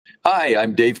Hi,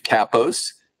 I'm Dave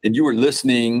Kappos, and you are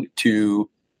listening to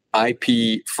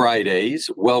IP Fridays.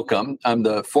 Welcome. I'm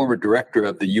the former director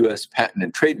of the U.S. Patent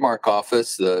and Trademark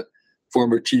Office, the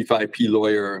former chief IP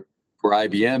lawyer for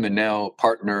IBM, and now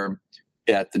partner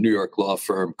at the New York law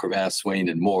firm Kappos,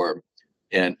 Swain & Moore.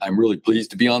 And I'm really pleased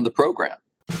to be on the program.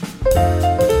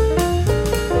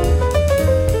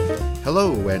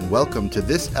 Hello, and welcome to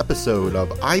this episode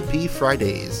of IP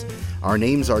Fridays. Our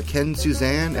names are Ken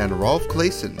Suzanne and Rolf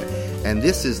Clayson, and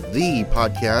this is the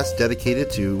podcast dedicated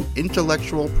to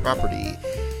intellectual property.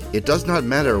 It does not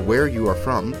matter where you are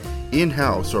from,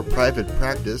 in-house or private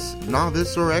practice,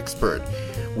 novice or expert.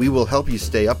 We will help you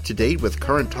stay up to date with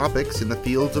current topics in the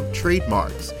fields of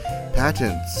trademarks,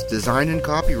 patents, design and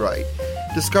copyright,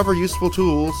 discover useful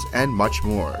tools, and much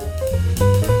more.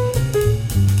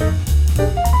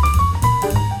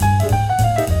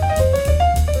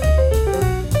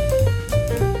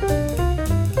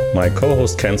 My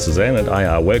co-host Ken Suzanne and I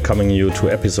are welcoming you to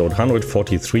episode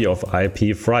 143 of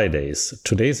IP Fridays.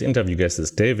 Today's interview guest is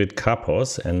David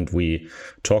Kappos, and we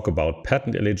talk about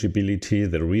patent eligibility,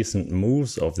 the recent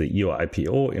moves of the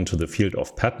EUIPO into the field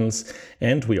of patents,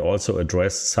 and we also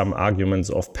address some arguments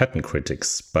of patent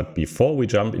critics. But before we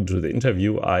jump into the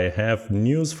interview, I have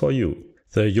news for you.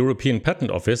 The European Patent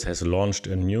Office has launched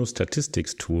a new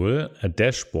statistics tool, a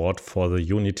dashboard for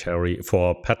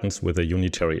patents with a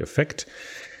unitary effect.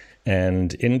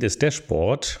 And in this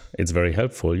dashboard, it's very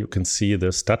helpful. You can see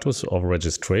the status of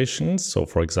registrations. So,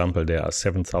 for example, there are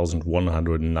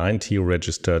 7,190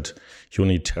 registered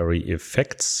unitary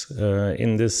effects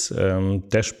in this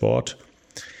dashboard.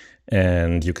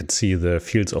 And you can see the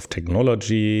fields of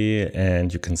technology,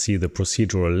 and you can see the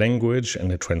procedural language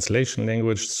and the translation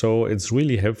language. So it's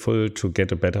really helpful to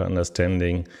get a better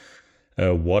understanding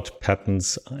what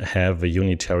patents have a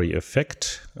unitary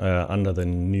effect under the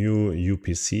new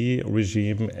UPC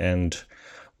regime and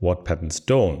what patents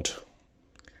don't.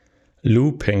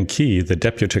 Lu Pengqi, the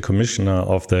Deputy Commissioner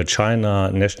of the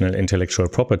China National Intellectual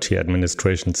Property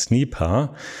Administration,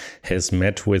 SNIPA, has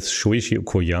met with Shuichi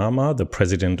Koyama, the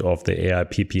president of the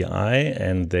AIPPI,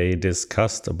 and they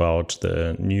discussed about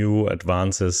the new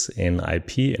advances in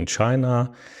IP in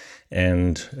China.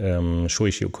 And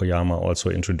Shuichi Koyama also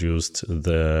introduced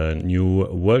the new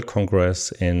World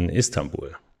Congress in Istanbul.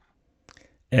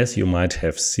 As you might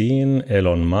have seen,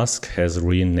 Elon Musk has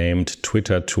renamed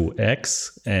Twitter to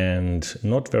X, and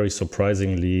not very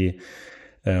surprisingly,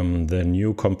 the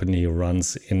new company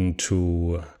runs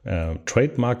into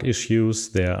trademark issues.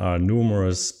 There are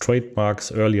numerous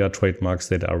earlier trademarks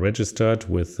that are registered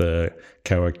with the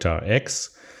character X.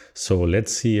 So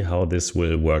let's see how this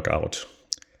will work out.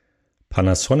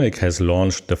 Panasonic has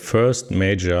launched the first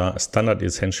major standard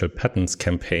essential patents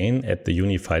campaign at the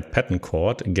Unified Patent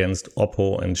Court against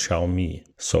Oppo and Xiaomi.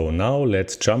 So now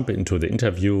let's jump into the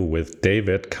interview with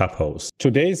David Kappos.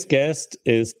 Today's guest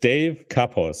is Dave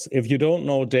Kappos. If you don't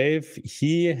know Dave,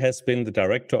 he has been the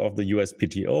director of the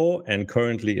USPTO and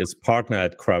currently is partner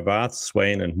at Kappos,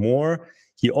 Swain & Moore.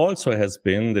 He also has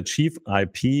been the chief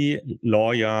IP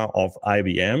lawyer of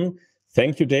IBM.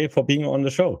 Thank you, Dave, for being on the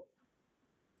show.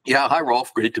 Yeah, hi,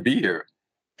 Rolf. Great to be here.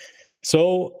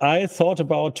 So I thought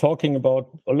about talking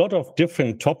about a lot of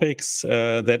different topics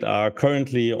that are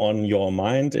currently on your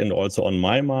mind and also on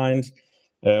my mind.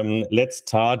 Let's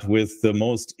start with the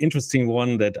most interesting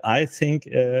one that I think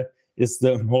is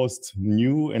the most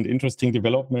new and interesting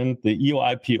development. The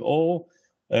EUIPO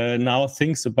now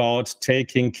thinks about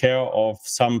taking care of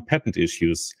some patent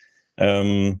issues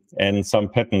and some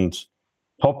patent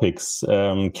topics.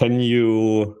 Can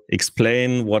you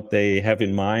explain what they have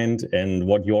in mind and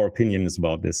what your opinion is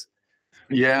about this?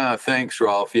 Yeah, thanks,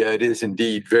 Rolf. Yeah, it is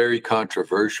indeed very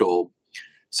controversial.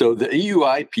 So the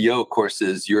EUIPO, of course,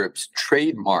 is Europe's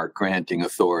trademark granting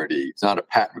authority. It's not a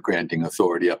patent granting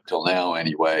authority up till now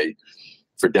anyway.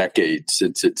 For decades,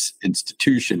 since its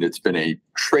institution, it's been a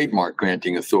trademark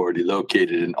granting authority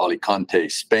located in Alicante,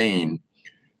 Spain.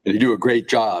 And they do a great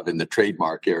job in the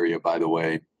trademark area, by the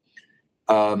way.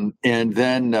 And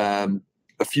then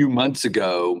a few months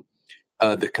ago,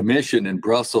 the Commission in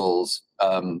Brussels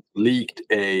leaked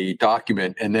a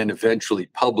document and then eventually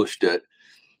published it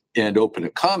and opened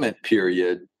a comment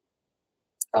period,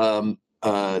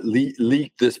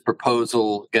 leaked this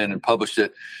proposal again and published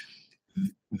it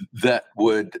that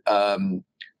would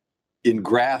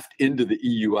engraft into the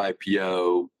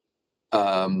EUIPO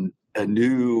a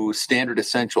new standard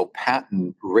essential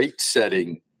patent rate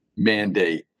setting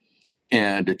mandate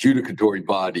and adjudicatory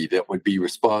body that would be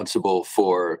responsible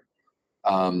for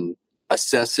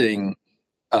assessing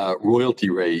royalty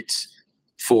rates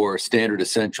for standard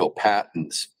essential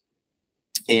patents.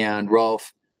 And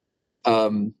Rolf,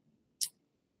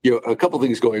 a couple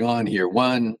things going on here.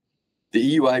 One,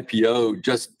 the EUIPO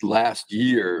just last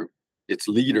year, its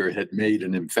leader had made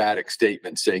an emphatic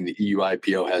statement saying the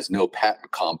EUIPO has no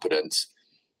patent competence.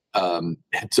 And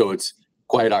so it's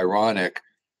quite ironic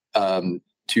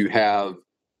to have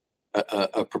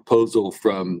a proposal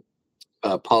from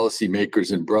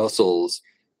policymakers in Brussels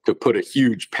to put a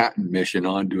huge patent mission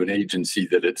onto an agency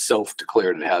that itself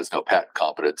declared it has no patent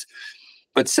competence.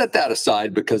 But set that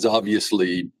aside, because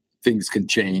obviously things can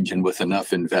change, and with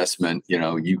enough investment,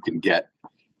 you can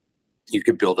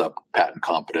build up patent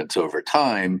competence over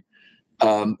time.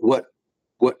 What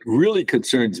really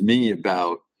concerns me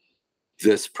about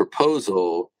this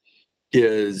proposal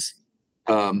is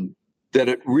that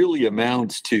it really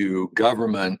amounts to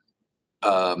government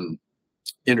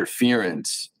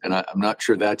interference, and I'm not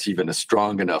sure that's even a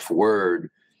strong enough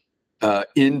word,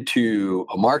 into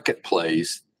a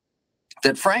marketplace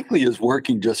that frankly is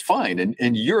working just fine.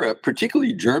 And Europe,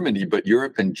 particularly Germany, but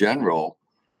Europe in general,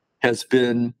 has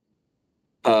been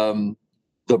the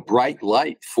bright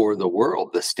light for the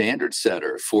world, the standard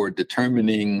setter for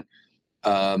determining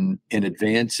and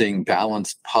advancing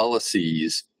balanced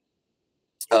policies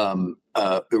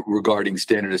regarding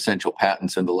standard essential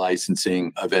patents and the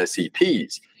licensing of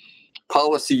SEPs.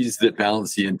 Policies that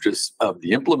balance the interests of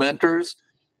the implementers,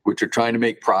 which are trying to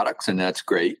make products, and that's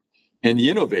great, and the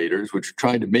innovators, which are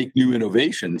trying to make new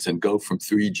innovations and go from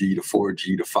 3G to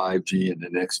 4G to 5G and the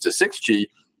next to 6G,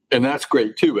 and that's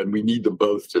great too, and we need them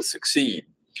both to succeed.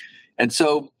 And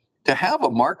so to have a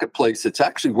marketplace that's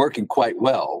actually working quite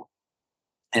well,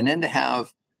 and then to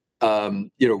have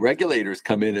regulators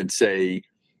come in and say,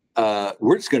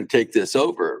 we're just going to take this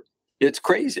over, it's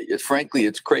crazy.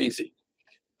 It's crazy.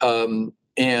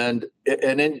 And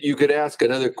then you could ask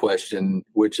another question,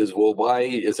 which is, well, why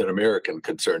is an American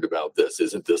concerned about this?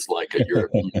 Isn't this like a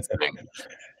European thing?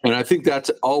 And I think that's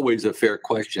always a fair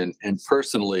question. And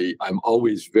personally, I'm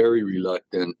always very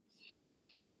reluctant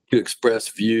to express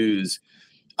views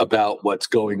about what's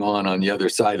going on the other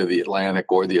side of the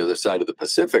Atlantic or the other side of the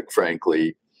Pacific,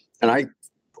 frankly. And I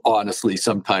honestly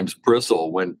sometimes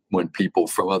bristle when people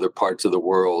from other parts of the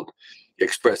world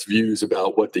express views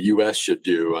about what the U.S. should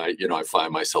do. I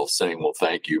find myself saying, well,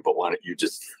 thank you, but why don't you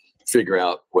just figure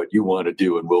out what you want to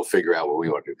do and we'll figure out what we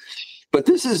want to do. But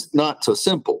this is not so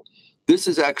simple. This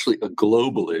is actually a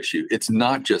global issue. It's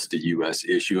not just a U.S.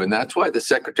 issue. And that's why the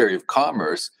Secretary of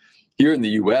Commerce here in the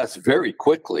U.S. very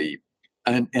quickly,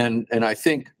 and I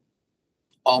think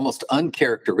almost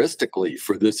uncharacteristically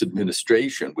for this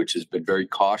administration, which has been very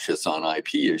cautious on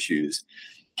IP issues,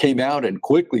 came out and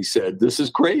quickly said, this is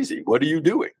crazy. What are you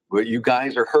doing? Well, you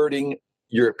guys are hurting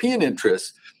European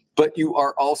interests, but you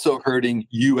are also hurting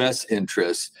U.S.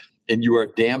 interests, and you are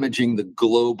damaging the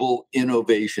global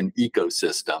innovation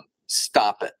ecosystem.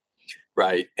 Stop it,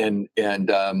 right? And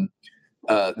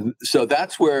so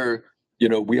that's where,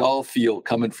 we all feel,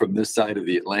 coming from this side of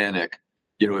the Atlantic,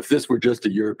 if this were just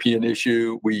a European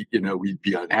issue, we'd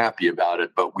be unhappy about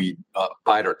it, but we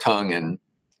bite our tongue and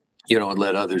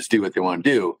let others do what they want to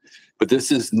do. But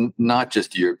this is not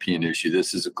just a European issue.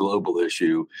 This is a global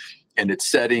issue, and it's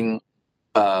setting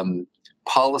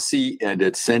policy, and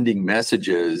it's sending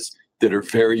messages that are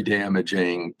very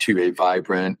damaging to a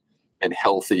vibrant and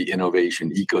healthy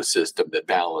innovation ecosystem that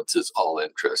balances all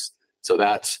interests. So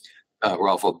that's,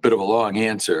 Ralph, a bit of a long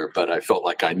answer, but I felt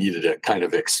like I needed to kind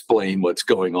of explain what's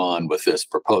going on with this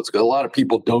proposal, because a lot of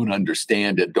people don't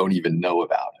understand it, don't even know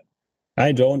about it.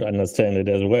 I don't understand it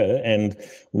as well. And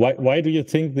why do you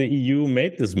think the EU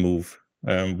made this move?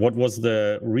 What was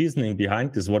the reasoning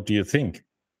behind this? What do you think?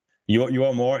 You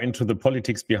are more into the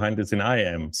politics behind this than I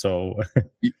am. So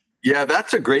yeah,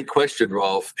 that's a great question,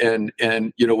 Rolf. And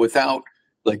without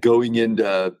going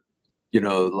into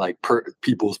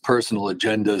people's personal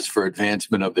agendas for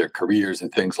advancement of their careers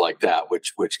and things like that,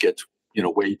 which gets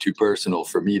way too personal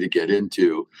for me to get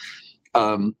into.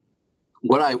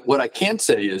 What I can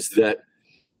say is that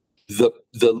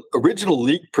the original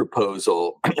leaked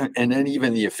proposal and then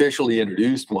even the officially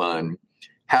introduced one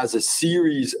has a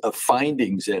series of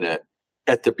findings in it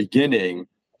at the beginning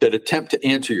that attempt to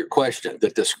answer your question,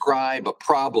 that describe a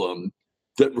problem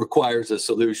that requires a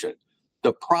solution.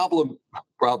 The problem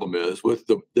is with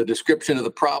the description of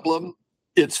the problem,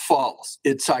 it's false.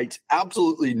 It cites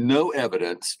absolutely no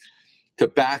evidence to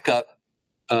back up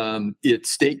its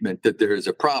statement that there is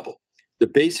a problem. The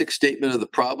basic statement of the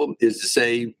problem is to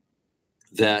say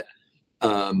that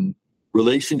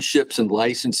relationships and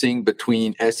licensing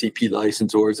between SEP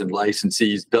licensors and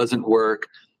licensees doesn't work,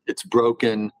 it's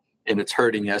broken, and it's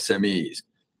hurting SMEs.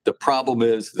 The problem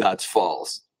is that's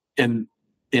false. And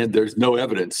and there's no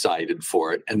evidence cited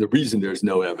for it. And the reason there's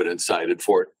no evidence cited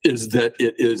for it is that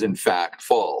it is in fact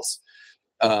false.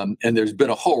 And there's been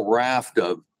a whole raft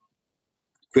of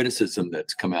criticism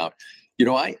that's come out.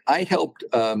 I helped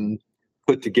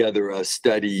put together a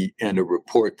study and a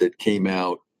report that came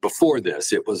out before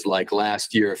this. It was like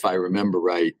last year, if I remember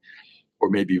right, or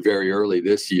maybe very early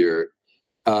this year,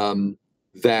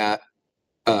 that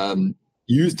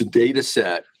used a data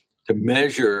set to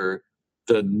measure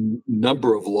the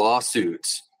number of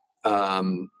lawsuits.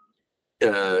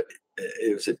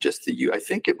 Is it just the U? I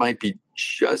think it might be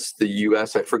just the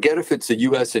U.S. I forget if it's the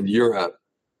U.S. and Europe.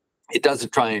 It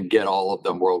doesn't try and get all of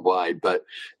them worldwide, but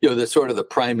the sort of the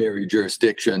primary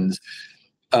jurisdictions.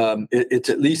 It's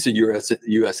at least the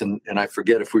U.S. and I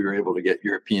forget if we were able to get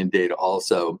European data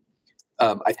also.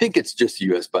 I think it's just the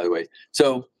U.S. by the way.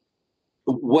 So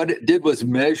what it did was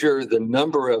measure the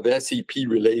number of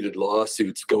SEP-related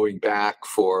lawsuits going back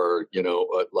for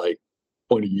like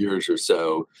 20 years or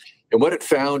so, and what it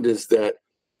found is that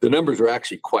the numbers are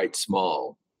actually quite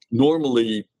small.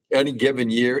 Normally, any given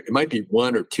year, it might be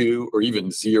 1 or 2 or even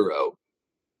 0.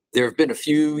 There have been a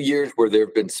few years where there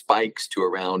have been spikes to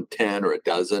around 10 or a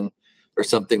dozen or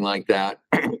something like that.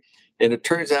 And it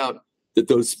turns out that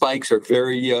those spikes are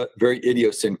very, very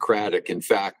idiosyncratic. In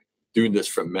fact, doing this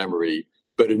from memory,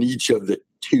 but in each of the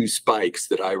 2 spikes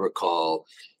that I recall,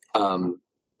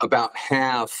 about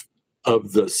half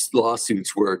of the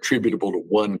lawsuits were attributable to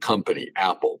one company,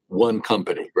 Apple, one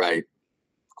company, right?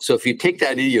 So if you take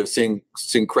that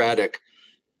idiosyncratic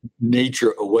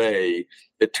nature away,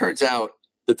 it turns out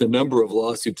that the number of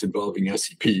lawsuits involving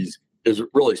SEPs is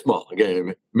really small.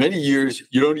 Again, many years,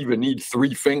 you don't even need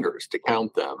 3 fingers to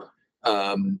count them.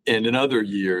 And in other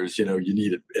years, you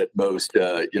need at most,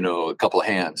 a couple of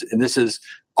hands. And this is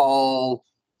all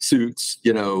suits,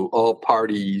 all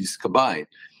parties combined.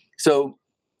 So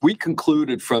we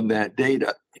concluded from that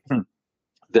data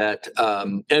that,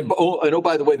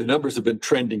 by the way, the numbers have been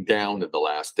trending down in the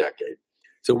last decade.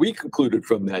 So we concluded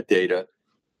from that data,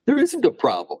 there isn't a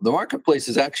problem. The marketplace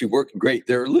is actually working great.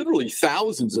 There are literally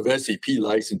thousands of SEP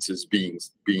licenses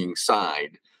being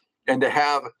signed. And to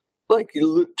have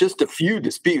just a few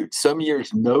disputes, some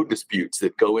years no disputes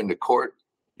that go into court,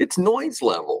 it's noise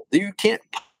level. You can't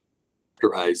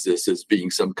characterize this as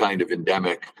being some kind of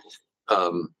endemic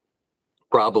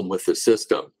problem with the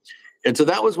system. And so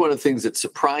that was one of the things that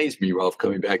surprised me, Ralph,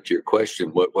 coming back to your question,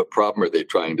 what problem are they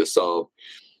trying to solve?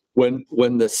 When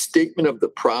the statement of the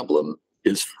problem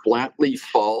is flatly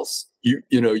false,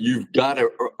 you've got to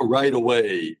right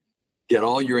away get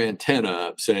all your antenna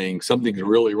up saying something's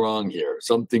really wrong here,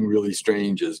 something really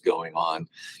strange is going on.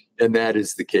 And that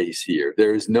is the case here.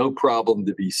 There is no problem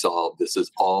to be solved. This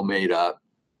is all made up.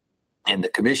 And the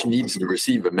commission needs to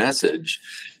receive a message,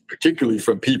 particularly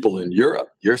from people in Europe,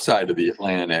 your side of the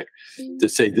Atlantic, to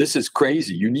say, this is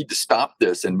crazy. You need to stop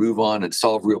this and move on and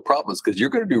solve real problems, because you're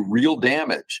going to do real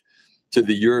damage to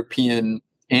the European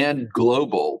and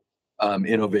global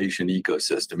innovation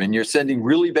ecosystem. And you're sending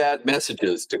really bad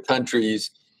messages to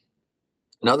countries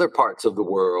in other parts of the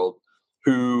world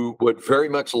who would very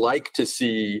much like to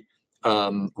see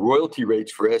royalty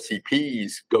rates for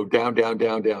SEPs go down, down,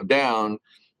 down, down, down,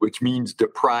 which means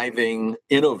depriving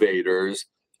innovators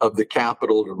of the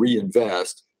capital to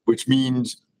reinvest, which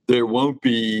means there won't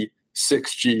be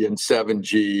 6G and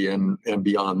 7G and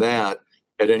beyond that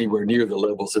at anywhere near the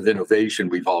levels of innovation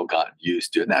we've all gotten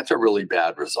used to. And that's a really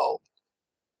bad result.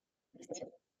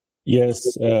 Yes.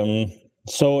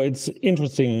 So it's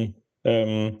interesting.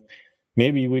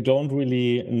 Maybe we don't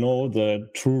really know the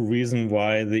true reason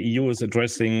why the EU is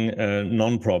addressing a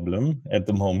non-problem at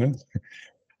the moment.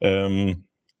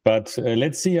 But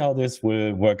let's see how this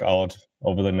will work out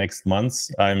over the next months.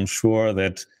 I'm sure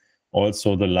that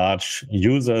also the large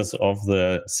users of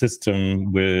the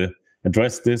system will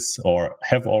address this or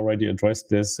have already addressed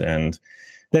this, and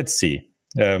let's see.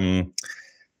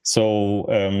 So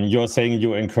you're saying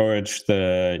you encourage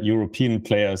the European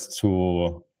players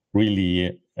to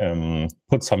really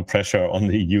put some pressure on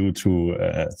the EU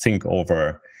to think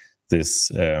over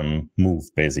this move,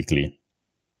 basically.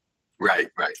 Right.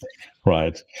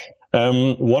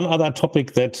 One other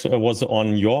topic that was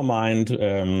on your mind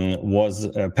was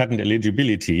patent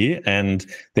eligibility, and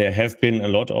there have been a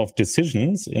lot of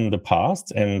decisions in the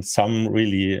past, and some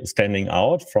really standing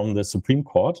out from the Supreme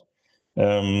Court.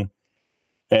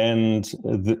 And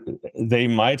they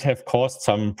might have caused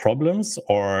some problems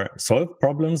or solved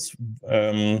problems.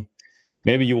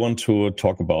 Maybe you want to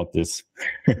talk about this.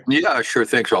 Yeah, sure.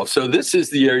 Thanks, Ralph. So this is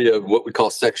the area of what we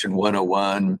call Section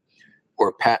 101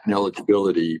 or patent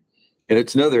eligibility. And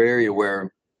it's another area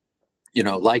where,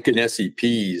 like in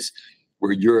SEPs,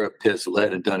 where Europe has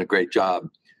led and done a great job,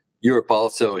 Europe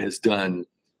also has done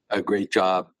a great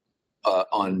job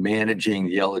on managing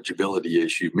the eligibility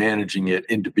issue, managing it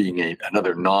into being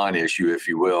another non-issue, if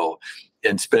you will,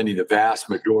 and spending the vast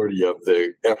majority of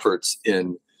the efforts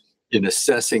in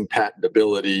assessing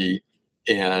patentability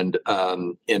and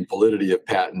validity of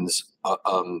patents,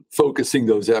 focusing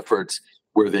those efforts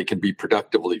where they can be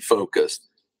productively focused: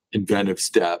 inventive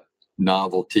step,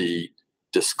 novelty,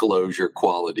 disclosure,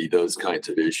 quality, those kinds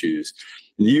of issues.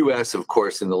 In the U.S., of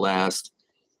course, in the last,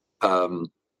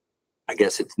 I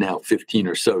guess it's now 15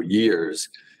 or so years,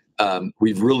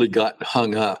 we've really gotten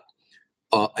hung up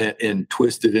and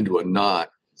twisted into a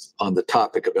knot on the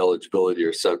topic of eligibility,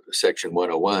 or Section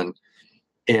 101.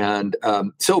 And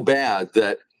so bad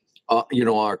that,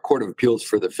 our Court of Appeals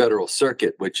for the Federal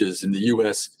Circuit, which is in the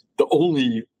U.S. the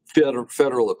only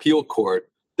federal appeal court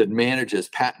that manages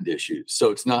patent issues.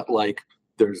 So it's not like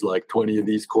there's like 20 of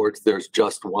these courts, there's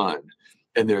just one.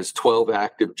 And there's 12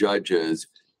 active judges.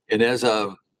 And as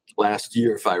of last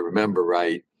year, if I remember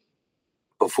right,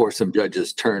 before some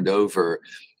judges turned over,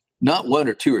 not one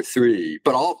or two or three,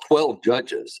 but all 12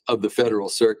 judges of the Federal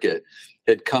Circuit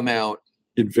had come out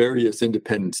in various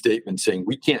independent statements saying,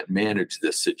 we can't manage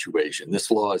this situation.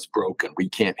 This law is broken. We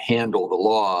can't handle the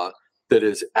law that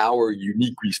is our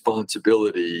unique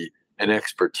responsibility and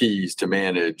expertise to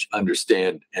manage,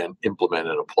 understand, and implement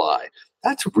and apply.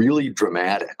 That's really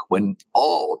dramatic when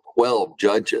all 12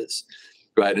 judges,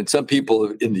 right? And some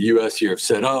people in the U.S. here have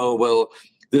said, oh, well,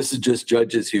 this is just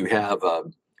judges who have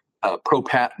a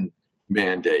pro-patent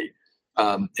mandate.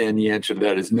 And the answer to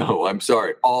that is no. I'm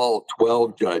sorry. All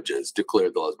 12 judges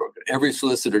declared the law is broken. Every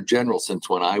solicitor general since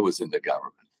when I was in the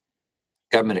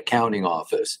government accounting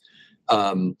office,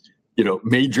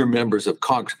 major members of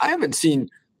Congress. I haven't seen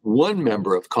one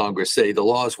member of Congress say the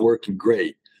law is working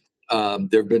great.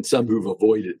 There have been some who've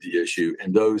avoided the issue,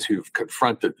 and those who've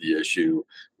confronted the issue,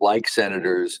 like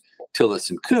Senators Tillis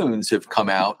and Coons, have come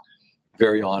out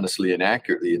very honestly and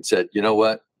accurately and said, you know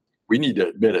what, we need to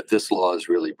admit it, this law is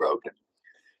really broken.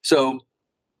 So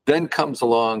then comes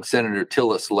along Senator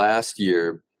Tillis last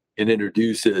year and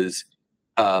introduces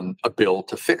a bill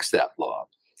to fix that law.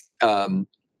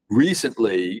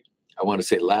 Recently, I want to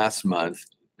say last month,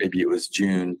 maybe it was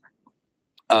June,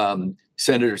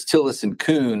 Senators Tillis and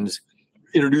Coons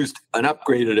introduced an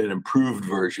upgraded and improved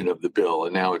version of the bill,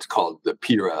 and now it's called the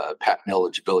PERA, Patent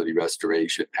Eligibility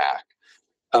Restoration Act.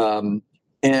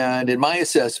 And in my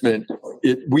assessment,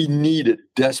 we need it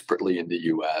desperately in the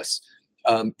U.S.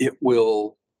 It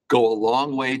will go a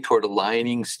long way toward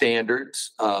aligning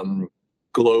standards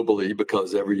globally,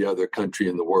 because every other country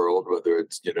in the world, whether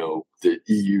it's the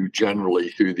EU generally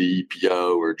through the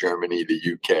EPO, or Germany,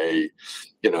 the UK,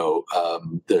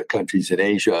 the countries in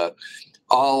Asia,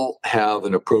 all have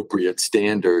an appropriate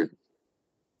standard.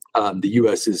 The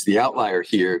U.S. is the outlier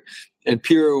here, and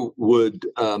PERA would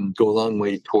go a long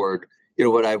way toward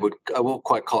what I won't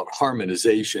quite call it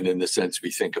harmonization in the sense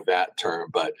we think of that term,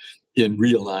 but in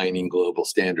realigning global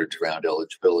standards around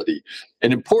eligibility.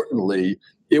 And importantly,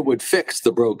 it would fix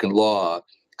the broken law,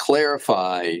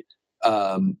 clarify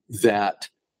that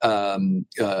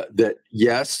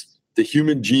yes, the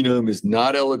human genome is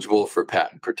not eligible for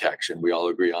patent protection. We all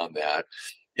agree on that.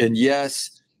 And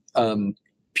yes,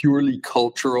 purely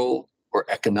cultural or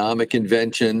economic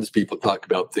inventions, people talk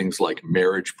about things like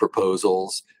marriage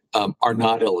proposals, are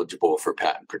not eligible for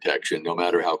patent protection, no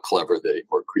matter how clever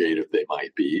or creative they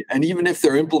might be. And even if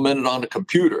they're implemented on a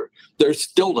computer, they're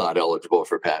still not eligible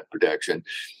for patent protection.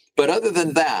 But other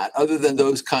than that, other than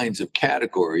those kinds of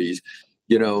categories,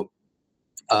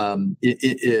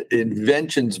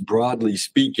 inventions, broadly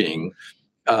speaking,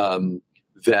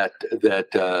 that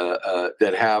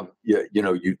have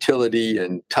utility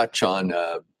and touch on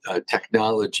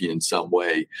technology in some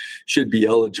way should be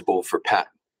eligible for patent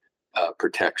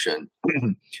protection.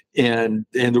 and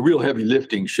the real heavy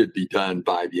lifting should be done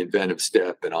by the inventive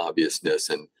step and obviousness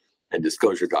and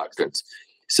disclosure doctrines.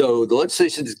 So the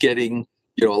legislation is getting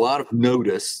a lot of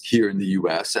notice here in the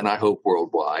U.S. and I hope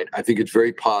worldwide. I think it's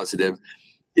very positive.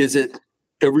 Is it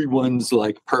everyone's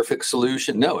perfect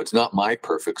solution? No, it's not my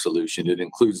perfect solution. It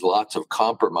includes lots of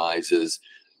compromises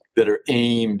that are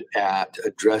aimed at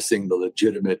addressing the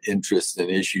legitimate interests and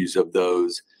issues of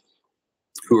those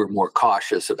who are more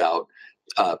cautious about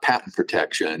patent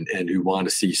protection and who want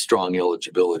to see strong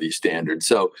eligibility standards.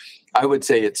 So I would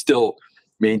say it still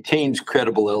maintains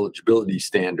credible eligibility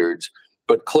standards,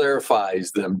 but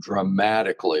clarifies them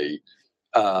dramatically,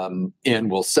 and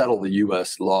will settle the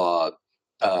U.S. law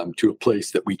to a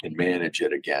place that we can manage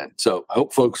it again. So I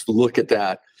hope folks look at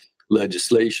that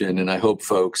legislation, and I hope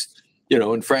folks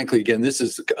and frankly, again, this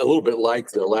is a little bit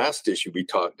like the last issue we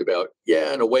talked about.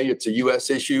 Yeah, in a way, it's a U.S.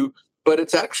 issue, but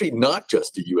it's actually not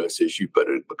just a U.S. issue,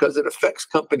 because it affects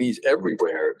companies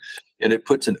everywhere, and it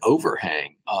puts an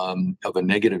overhang of a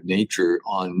negative nature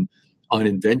on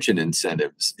invention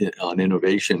incentives, on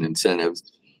innovation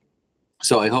incentives.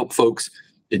 So I hope folks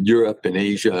in Europe and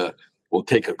Asia will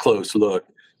take a close look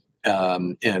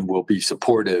and will be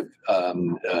supportive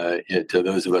to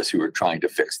those of us who are trying to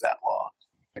fix that law.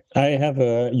 I have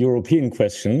a European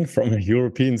question from a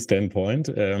European standpoint.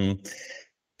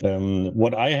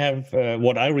 What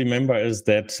I remember is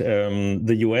that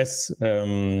the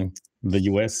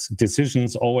US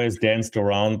decisions always danced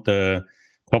around the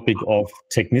topic of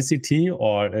technicity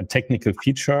or a technical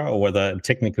feature, or whether a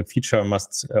technical feature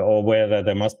or whether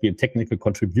there must be a technical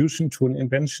contribution to an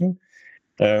invention,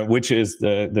 which is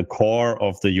the core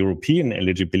of the European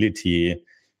eligibility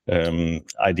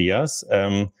ideas.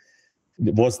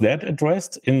 Was that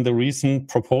addressed in the recent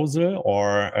proposal,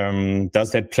 or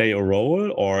does that play a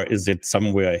role, or is it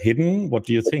somewhere hidden? What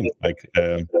do you think?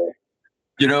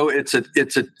 It's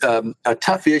a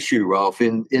tough issue, Rolf.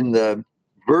 In the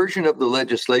version of the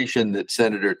legislation that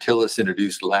Senator Tillis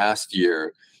introduced last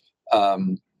year,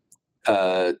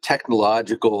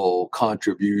 technological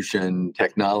contribution,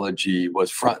 technology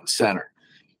was front and center,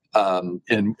 and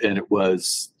the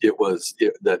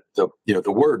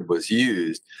word was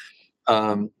used.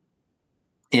 And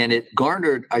it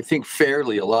garnered, I think,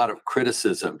 fairly a lot of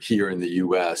criticism here in the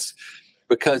U.S.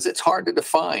 because it's hard to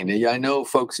define. I know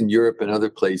folks in Europe and other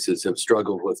places have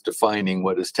struggled with defining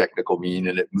what does technical mean,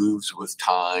 and it moves with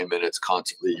time and it's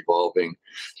constantly evolving.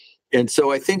 And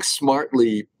so I think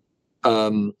smartly,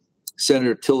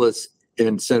 Senator Tillis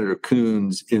and Senator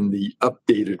Coons in the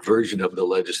updated version of the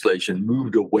legislation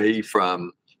moved away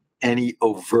from any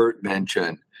overt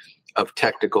mention of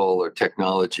technical or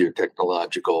technology or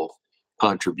technological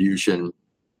contribution.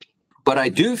 But I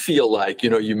do feel like,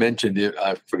 you mentioned it,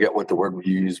 I forget what the word we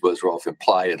used was, Rolf,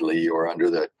 impliedly, or under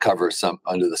the cover,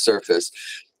 under the surface.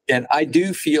 And I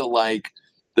do feel like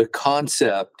the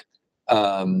concept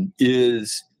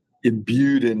is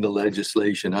imbued in the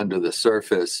legislation under the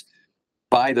surface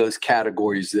by those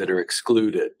categories that are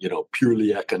excluded,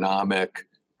 purely economic,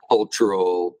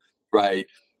 cultural, right?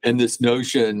 And this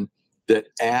notion that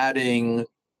adding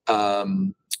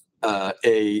an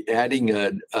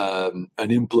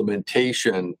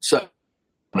implementation on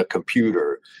a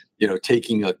computer,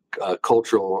 taking a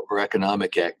cultural or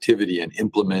economic activity and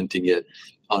implementing it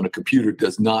on a computer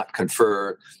does not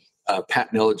confer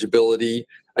patent eligibility.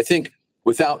 I think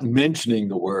without mentioning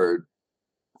the word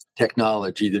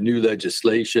technology, the new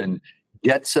legislation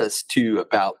gets us to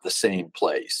about the same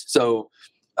place. So,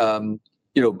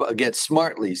 again,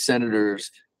 smartly,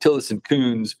 Senators Tillis and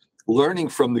Coons learning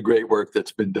from the great work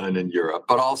that's been done in Europe,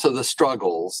 but also the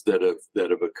struggles that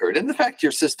have occurred, and the fact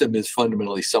your system is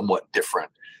fundamentally somewhat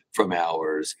different from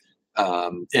ours,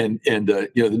 and the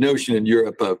notion in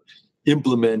Europe of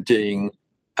implementing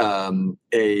a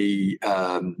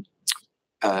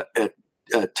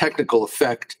technical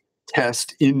effect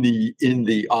test in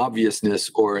the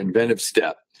obviousness or inventive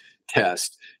step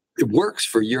test. It works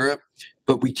for Europe,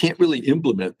 but we can't really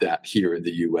implement that here in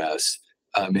the U.S.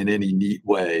 In any neat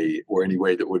way or any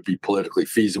way that would be politically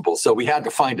feasible. So we had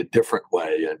to find a different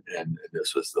way, and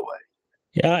this was the way.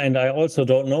 Yeah, and I also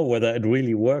don't know whether it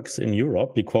really works in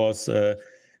Europe, because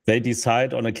they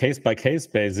decide on a case-by-case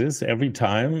basis every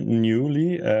time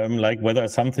newly, like whether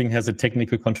something has a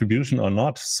technical contribution or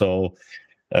not. So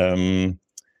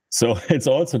it's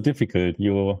also difficult.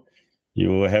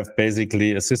 You have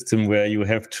basically a system where you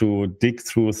have to dig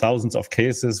through thousands of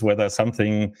cases whether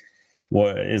something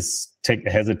has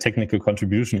a technical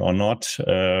contribution or not.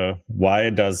 Why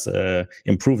does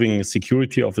improving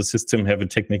security of a system have a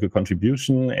technical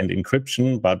contribution and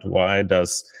encryption, but why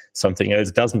does something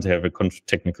else doesn't have a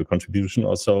technical contribution?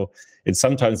 Also, it's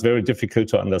sometimes very difficult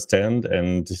to understand,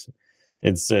 and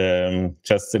it's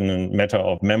just in a matter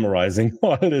of memorizing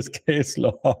all this case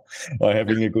law or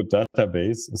having a good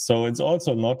database. So it's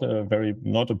also not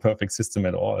a perfect system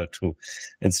at all.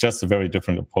 It's just a very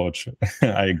different approach.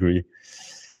 I agree.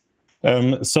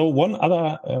 So one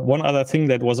other thing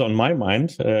that was on my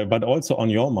mind, but also on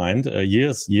your mind,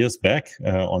 years back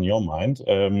on your mind,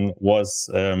 was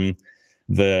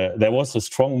there was a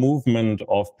strong movement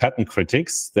of patent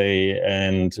critics.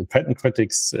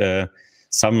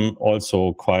 Some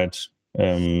also quite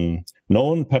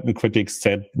known patent critics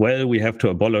said, well, we have to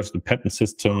abolish the patent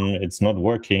system. It's not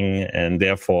working, and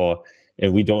therefore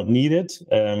we don't need it.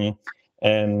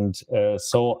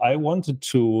 So I wanted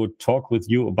to talk with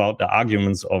you about the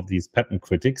arguments of these patent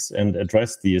critics and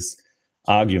address these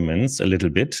arguments a little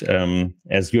bit,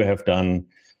 as you have done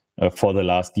for the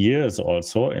last years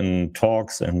also in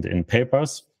talks and in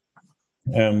papers.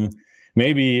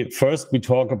 Maybe first we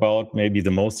talk about maybe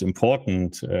the most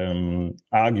important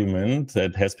argument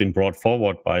that has been brought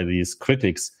forward by these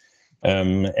critics.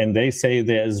 And they say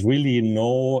there is really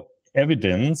no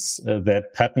evidence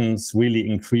that patents really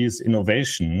increase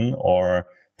innovation or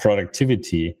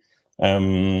productivity.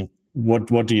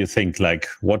 What do you think? Like,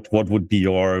 what would be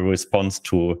your response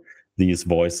to these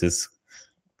voices?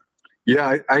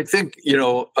 Yeah, I think,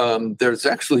 there's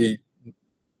actually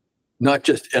not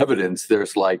just evidence,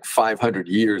 there's like 500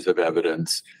 years of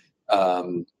evidence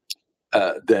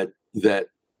that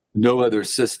no other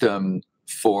system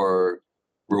for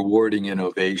rewarding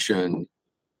innovation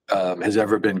has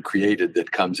ever been created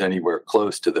that comes anywhere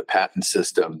close to the patent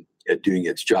system at doing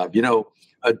its job.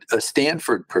 A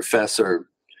Stanford professor,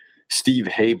 Steve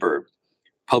Haber,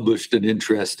 published an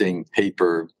interesting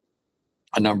paper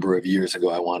a number of years ago,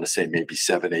 I want to say maybe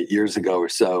 7-8 years ago or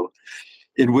so,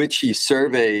 in which he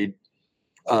surveyed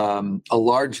a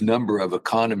large number of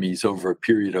economies over a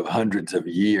period of hundreds of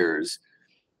years.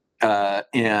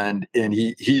 And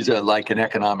he's like an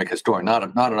economic historian,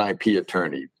 not an IP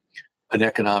attorney, an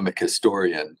economic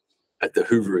historian at the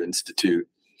Hoover Institute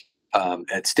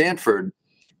at Stanford.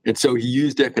 And so he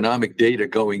used economic data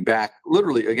going back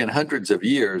literally, again, hundreds of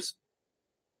years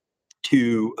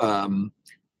to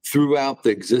throughout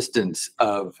the existence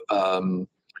of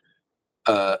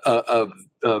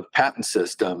patent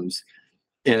systems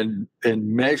and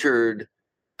measured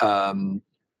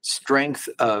strength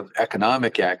of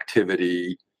economic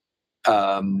activity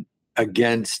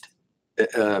against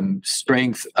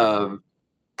strength of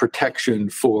protection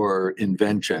for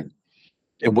invention.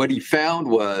 And what he found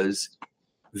was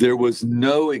there was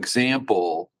no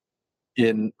example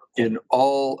in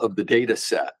all of the data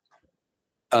set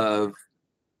of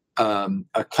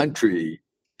a country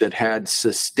that had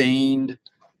sustained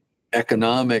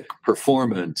economic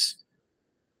performance.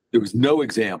 There was no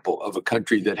example of a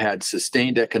country that had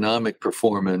sustained economic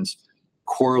performance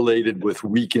correlated with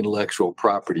weak intellectual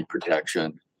property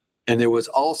protection. And there was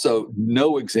also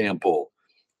no example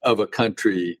of a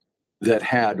country that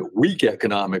had weak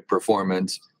economic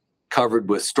performance covered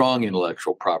with strong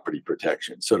intellectual property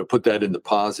protection. So to put that in the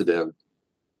positive,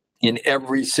 in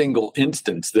every single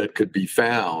instance that could be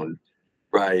found,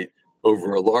 right,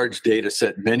 over a large data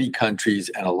set, many countries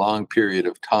and a long period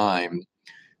of time,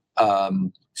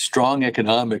 strong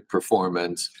economic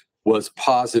performance was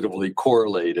positively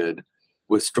correlated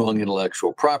with strong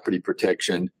intellectual property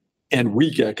protection, and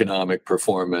weak economic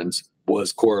performance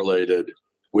was correlated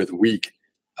with weak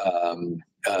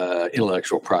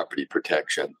intellectual property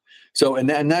protection. So, and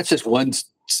that's just one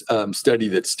study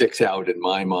that sticks out in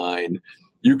my mind.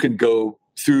 You can go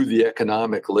through the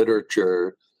economic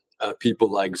literature,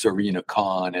 people like Zarina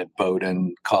Khan at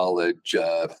Bowdoin College,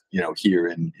 here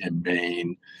in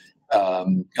Maine,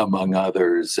 among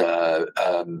others,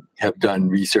 have done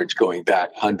research going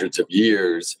back hundreds of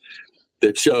years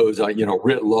that shows,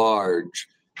 writ large,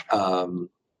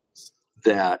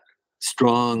 that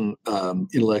strong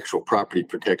intellectual property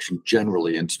protection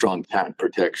generally and strong patent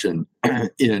protection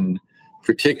in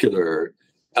particular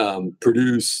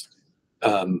produce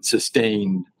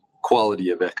sustained quality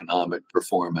of economic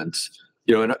performance.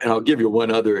 And I'll give you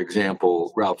one other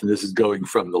example, Ralph, and this is going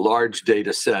from the large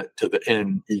data set to the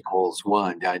N equals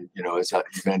 1. As you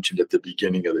mentioned at the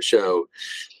beginning of the show,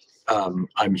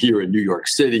 I'm here in New York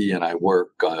City and I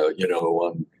work,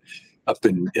 up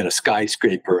in a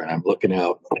skyscraper, and I'm looking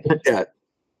out at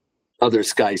other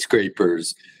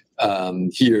skyscrapers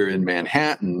here in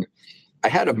Manhattan. I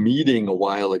had a meeting a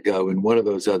while ago in one of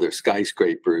those other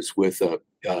skyscrapers with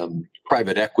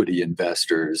private equity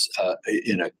investors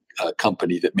in a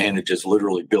company that manages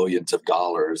literally billions of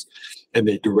dollars, and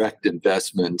they direct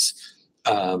investments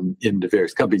into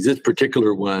various companies. This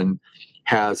particular one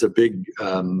has a big,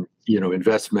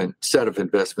 set of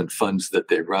investment funds that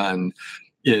they run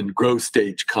in growth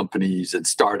stage companies and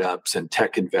startups and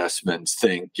tech investments.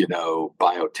 Think,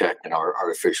 biotech and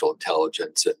artificial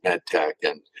intelligence and med tech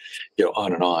and,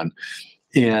 on and on.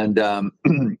 And,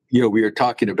 we are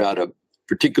talking about a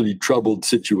particularly troubled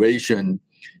situation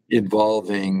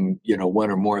involving, one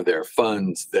or more of their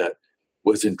funds that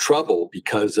was in trouble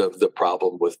because of the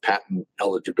problem with patent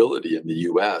eligibility in the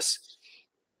U.S.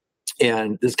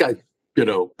 And this guy,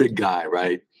 big guy,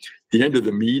 right? At the end of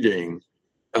the meeting,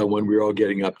 when we were all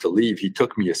getting up to leave, he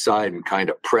took me aside and kind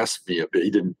of pressed me a bit.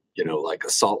 He didn't,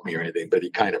 assault me or anything, but he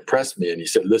kind of pressed me and he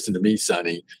said, "Listen to me,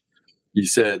 Sonny." He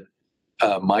said,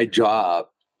 my job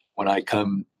when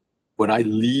I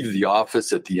leave the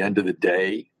office at the end of the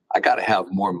day, I got to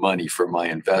have more money for my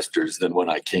investors than when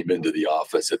I came into the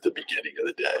office at the beginning of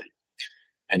the day.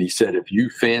 And he said, if you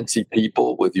fancy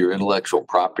people with your intellectual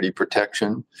property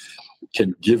protection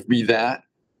can give me that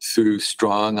through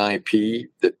strong IP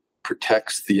that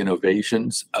protects the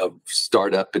innovations of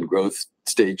startup and growth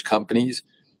stage companies,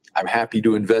 I'm happy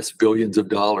to invest billions of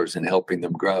dollars in helping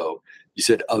them grow. He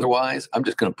said, otherwise, I'm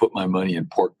just going to put my money in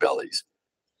pork bellies.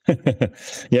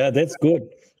 Yeah, that's good.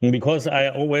 Because I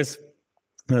always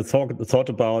thought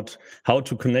about how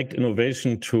to connect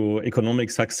innovation to economic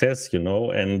success,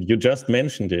 and you just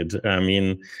mentioned it. I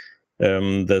mean,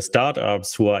 the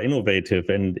startups who are innovative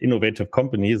and innovative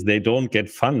companies, they don't get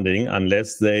funding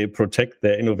unless they protect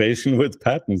their innovation with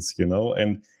patents,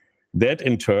 and that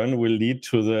in turn will lead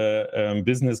to the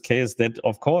business case that,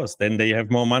 of course, then they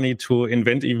have more money to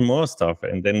invent even more stuff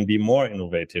and then be more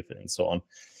innovative and so on.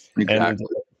 Exactly.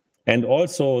 And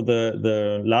also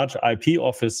the large IP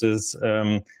offices,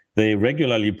 they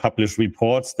regularly publish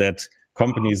reports that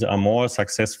companies are more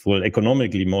successful,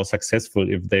 economically more successful,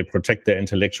 if they protect their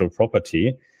intellectual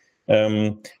property.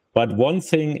 But one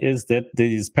thing is that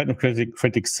these patent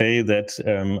critics say that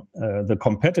the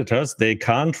competitors, they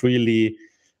can't really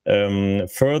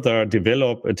further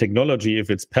develop a technology if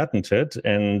it's patented,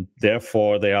 and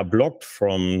therefore they are blocked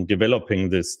from developing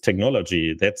this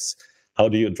technology. How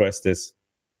do you address this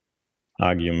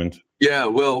argument? Yeah,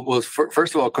 well,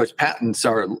 first of all, of course, patents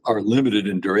are limited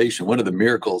in duration. One of the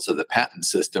miracles of the patent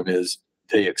system is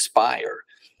they expire.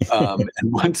 And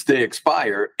once they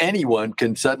expire, anyone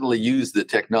can suddenly use the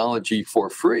technology for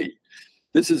free.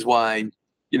 This is why,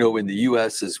 in the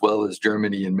US as well as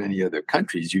Germany and many other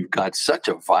countries, you've got such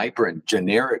a vibrant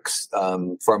generics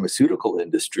pharmaceutical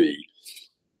industry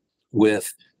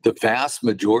with the vast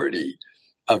majority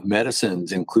of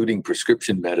medicines, including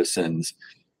prescription medicines,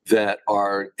 that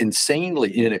are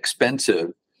insanely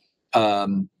inexpensive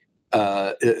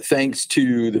thanks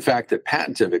to the fact that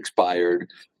patents have expired,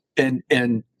 and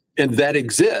that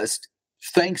exist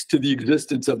thanks to the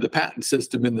existence of the patent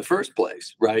system in the first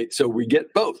place, right? So we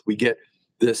get both. We get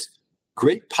this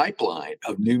great pipeline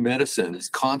of new medicines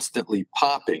constantly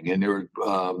popping, and there,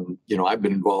 I've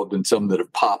been involved in some that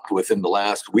have popped within the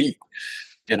last week,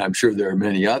 and I'm sure there are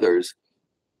many others.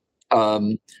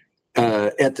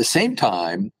 At the same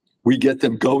time, we get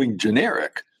them going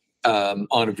generic on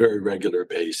a very regular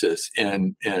basis,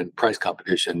 and price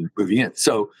competition moving in.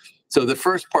 So the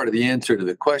first part of the answer to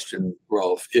the question,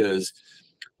 Rolf, is,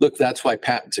 look, that's why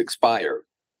patents expire,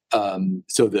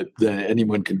 so that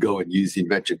anyone can go and use the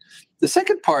invention. The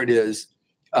second part is,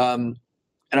 and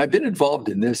I've been involved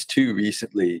in this too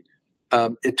recently,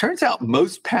 it turns out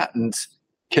most patents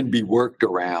can be worked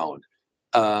around.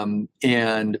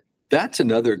 And that's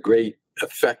another great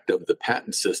effect of the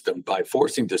patent system. By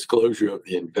forcing disclosure of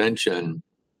the invention,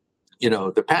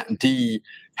 the patentee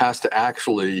has to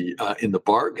actually, in the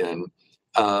bargain,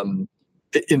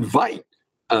 invite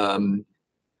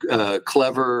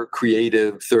clever,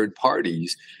 creative third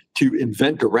parties to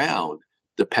invent around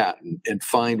the patent and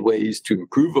find ways to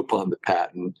improve upon the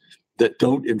patent that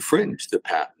don't infringe the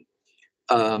patent.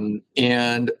 And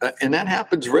that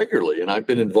happens regularly, and I've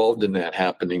been involved in that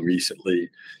happening recently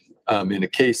in a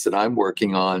case that I'm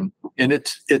working on. And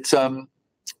it's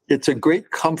a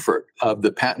great comfort of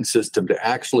the patent system to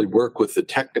actually work with the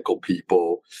technical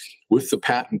people with the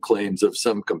patent claims of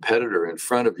some competitor in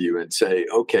front of you and say,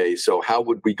 okay, so how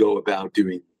would we go about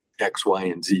doing X, Y,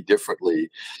 and Z differently?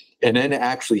 And then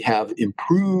actually have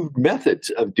improved methods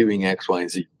of doing X, Y, and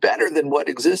Z better than what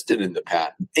existed in the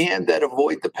patent and that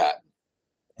avoid the patent.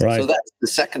 Right. So that's the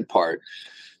second part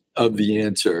of the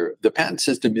answer. The patent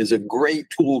system is a great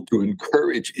tool to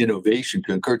encourage innovation,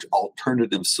 to encourage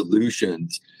alternative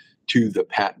solutions to the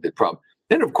patented problem.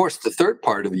 Then, of course, the third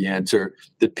part of the answer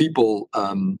that people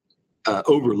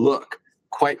overlook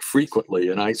quite frequently,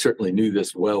 and I certainly knew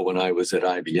this well when I was at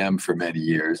IBM for many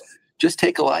years, just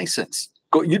take a license.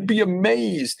 You'd be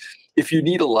amazed if you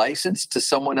need a license to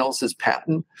someone else's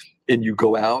patent and you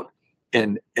go out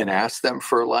and ask them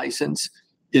for a license.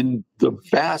 In the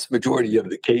vast majority of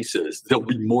the cases, they'll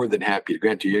be more than happy to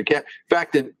grant you. In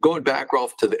fact, going back,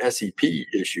 Rolf, to the SEP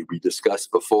issue we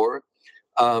discussed before,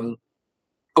 over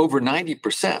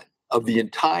 90% of the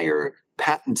entire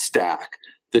patent stack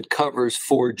that covers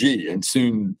 4G and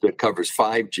soon that covers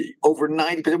 5G, over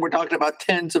 90%, we're talking about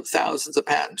tens of thousands of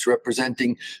patents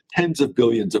representing tens of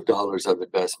billions of dollars of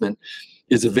investment,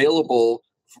 is available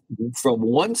from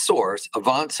one source,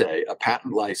 Avance, a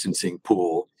patent licensing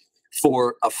pool,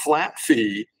 for a flat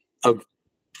fee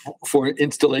for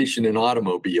installation in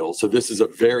automobiles. So this is a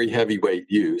very heavyweight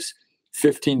use,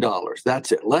 $15.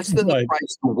 That's it. Less than the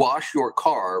price to wash your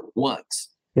car once.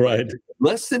 Right.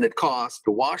 Less than it costs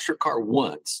to wash your car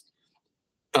once,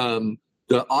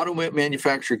 the auto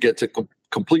manufacturer gets a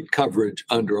complete coverage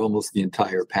under almost the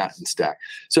entire patent stack.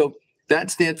 So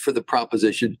that stands for the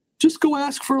proposition, just go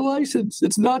ask for a license.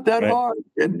 It's not that hard.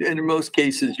 And in most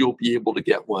cases, you'll be able to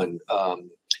get one,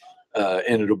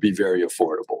 and it'll be very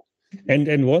affordable.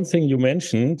 And one thing you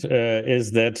mentioned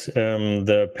is that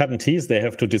the patentees, they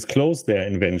have to disclose their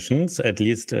inventions at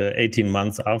least 18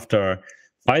 months after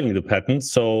filing the patent.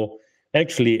 So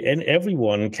actually,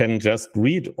 everyone can just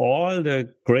read all the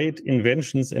great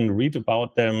inventions and read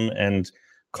about them and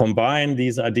combine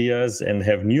these ideas and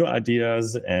have new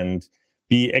ideas and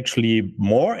be actually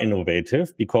more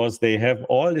innovative because they have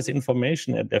all this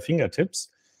information at their fingertips.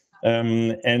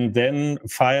 And then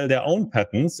file their own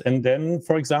patents, and then,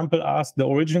 for example, ask the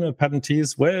original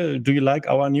patentees, well, do you like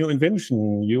our new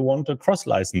invention? You want a cross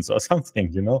license or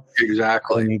something, you know?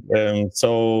 Exactly. And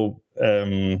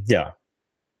yeah.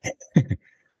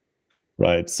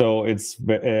 Right. So it's,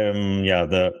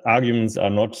 the arguments are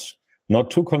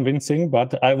not too convincing,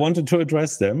 but I wanted to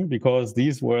address them because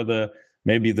these were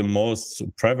maybe the most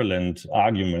prevalent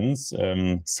arguments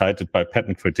cited by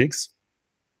patent critics.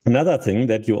 Another thing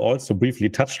that you also briefly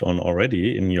touched on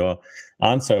already in your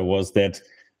answer was that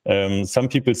some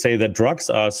people say that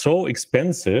drugs are so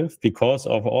expensive because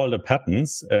of all the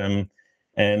patents,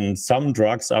 and some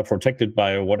drugs are protected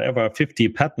by whatever 50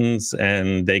 patents,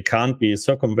 and they can't be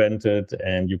circumvented,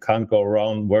 and you can't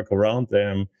work around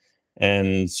them,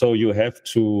 and so you can't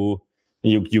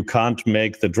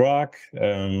make the drug,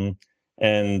 and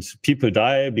people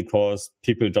die because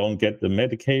people don't get the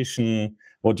medication.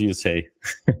 What do you say?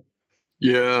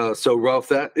 Yeah. So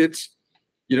Ralph, it's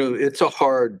a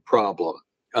hard problem.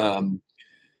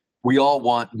 We all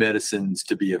want medicines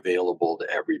to be available to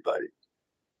everybody.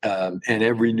 And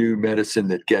every new medicine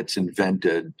that gets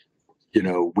invented,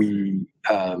 we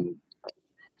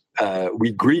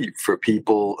grieve for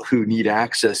people who need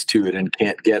access to it and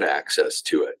can't get access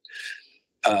to it.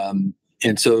 And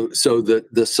so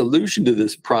the solution to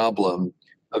this problem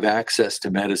of access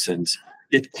to medicines,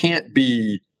 it can't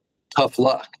be tough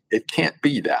luck. It can't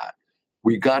be that.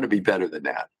 We've got to be better than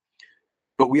that.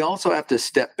 But we also have to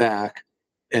step back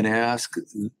and ask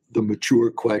the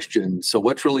mature question. So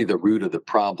what's really the root of the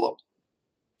problem?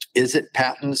 Is it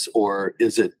patents or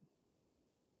is it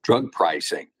drug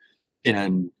pricing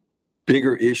and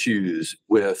bigger issues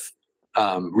with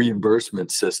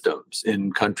reimbursement systems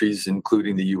in countries,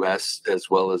 including the US as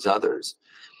well as others?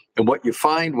 And what you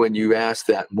find when you ask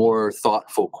that more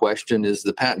thoughtful question is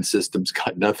the patent system's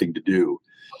got nothing to do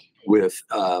with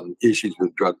issues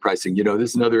with drug pricing.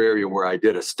 This is another area where I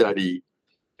did a study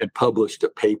and published a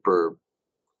paper,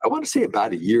 I want to say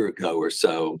about a year ago or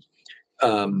so,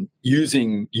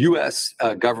 using U.S.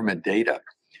 government data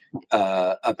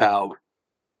about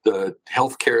the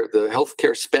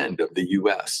healthcare spend of the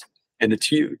U.S. And it's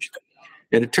huge.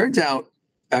 And it turns out,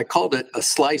 I called it a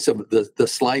slice of the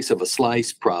slice of a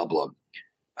slice problem.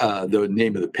 The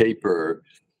name of the paper,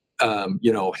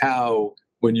 how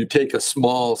when you take a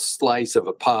small slice of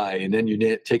a pie and then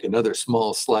you take another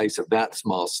small slice of that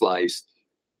small slice,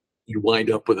 you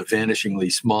wind up with a vanishingly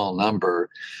small number,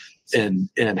 and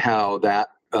how that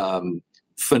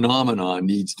phenomenon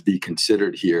needs to be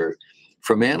considered here.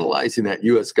 From analyzing that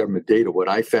U.S. government data, what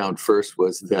I found first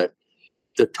was that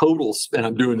the total, and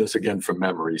I'm doing this again from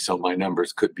memory, so my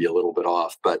numbers could be a little bit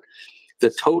off, but the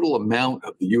total amount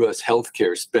of the U.S.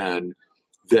 healthcare spend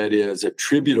that is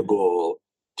attributable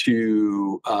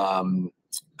to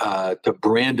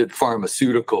branded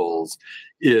pharmaceuticals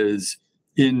is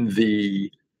in the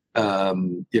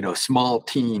small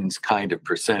teens kind of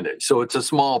percentage. So it's a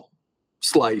small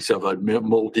slice of a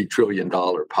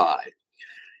multi-trillion-dollar pie.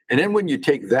 And then when you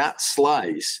take that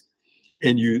slice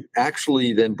and you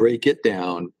actually then break it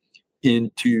down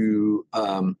into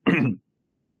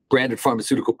branded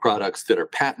pharmaceutical products that are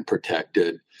patent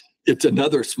protected, it's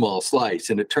another small slice.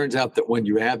 And it turns out that when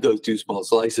you add those two small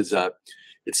slices up,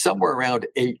 it's somewhere around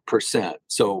 8%,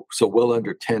 so well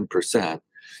under 10%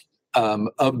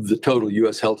 of the total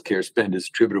U.S. healthcare spend is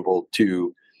attributable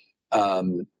to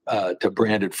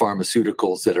branded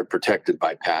pharmaceuticals that are protected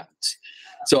by patents.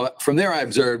 So from there, I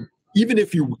observed, even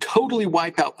if you totally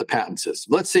wipe out the patent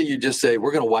system, let's say you just say,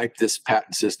 we're going to wipe this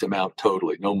patent system out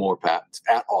totally, no more patents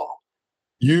at all.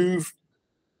 You've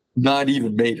not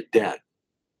even made a dent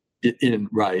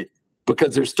right,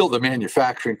 because there's still the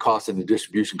manufacturing costs and the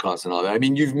distribution costs and all that. I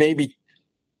mean, you've maybe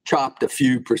chopped a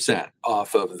few percent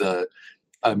off of the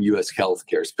U.S.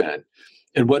 healthcare spend.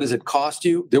 And what does it cost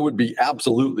you? There would be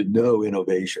absolutely no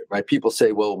innovation, right? People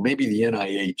say, well, maybe the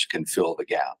NIH can fill the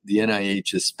gap. The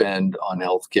NIH's spend on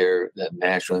healthcare, the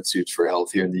National Institutes for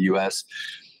Health here in the US,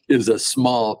 is a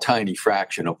small, tiny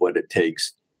fraction of what it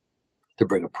takes to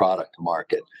bring a product to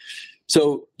market.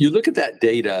 So you look at that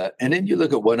data, and then you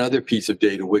look at one other piece of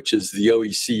data, which is the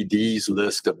OECD's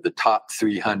list of the top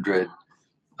 300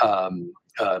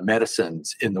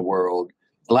 medicines in the world.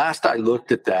 Last I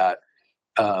looked at that,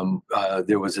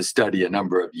 there was a study a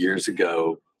number of years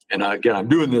ago, and again, I'm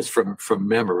doing this from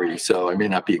memory, so I may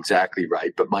not be exactly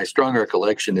right, but my strong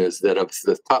recollection is that of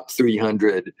the top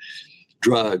 300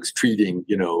 drugs treating,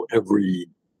 every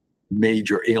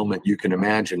major ailment you can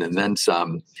imagine, and then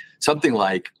something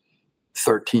like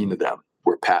 13 of them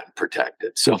were patent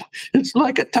protected. So it's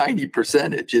like a tiny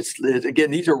percentage.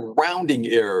 Again, these are rounding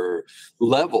error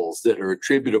levels that are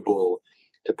attributable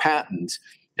to patents.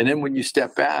 And then when you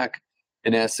step back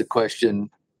and ask the question,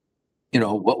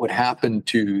 what would happen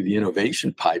to the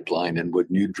innovation pipeline, and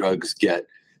would new drugs get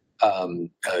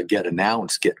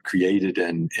announced, get created,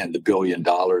 and the $1 billion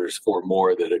or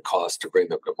more that it costs to bring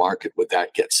them to market, would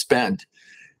that get spent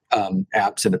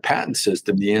absent a patent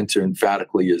system? The answer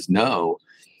emphatically is no.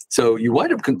 So you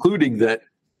wind up concluding that,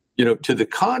 to the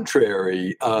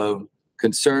contrary of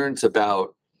concerns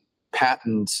about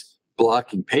patents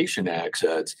blocking patient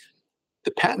access,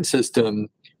 the patent system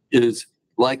is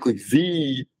likely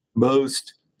the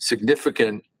most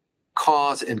significant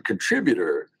cause and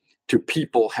contributor to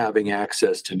people having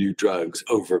access to new drugs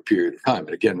over a period of time.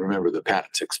 And again, remember, the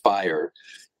patents expire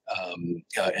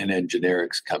and then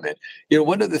generics come in.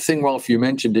 One other thing, Rolf, you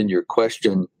mentioned in your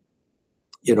question,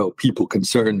 people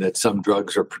concerned that some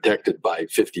drugs are protected by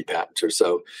 50 patents or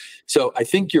so. So I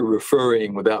think you're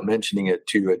referring, without mentioning it,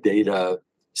 to a data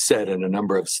set and a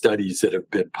number of studies that have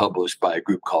been published by a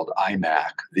group called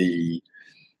IMAC, the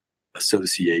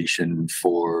Association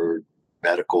for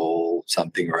Medical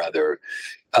something or other.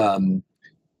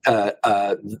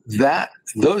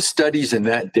 Those studies and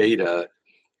that data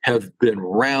have been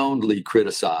roundly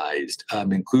criticized,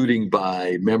 including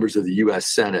by members of the U.S.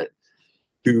 Senate,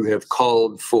 who have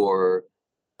called for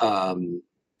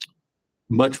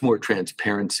much more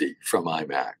transparency from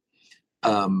IMAC.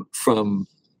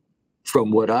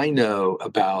 From what I know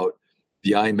about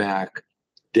the IMAC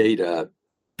data,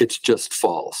 it's just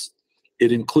false.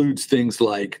 It includes things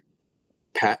like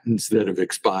patents that have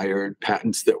expired,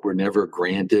 patents that were never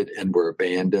granted and were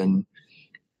abandoned,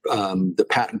 the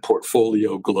patent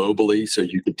portfolio globally. So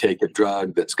you could take a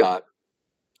drug that's got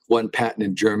one patent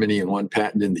in Germany and one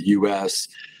patent in the US,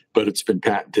 but it's been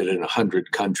patented in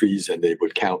 100 countries, and they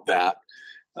would count that,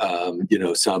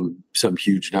 some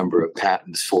huge number of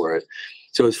patents for it.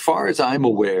 So as far as I'm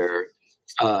aware,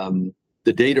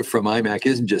 the data from IMAC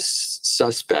isn't just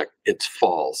suspect, it's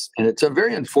false. And it's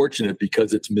very unfortunate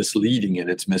because it's misleading, and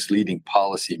it's misleading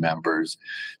policymakers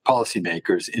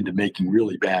into making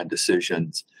really bad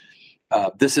decisions.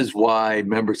 This is why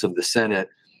members of the Senate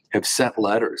have sent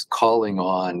letters calling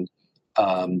on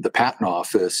the Patent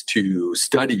Office to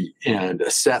study and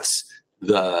assess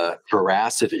the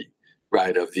veracity,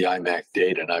 right, of the IMAC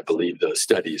data. And I believe those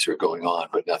studies are going on,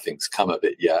 but nothing's come of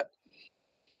it yet.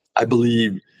 I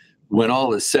believe when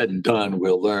all is said and done,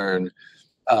 we'll learn,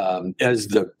 as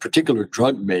the particular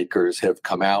drug makers have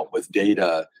come out with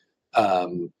data,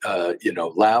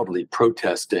 loudly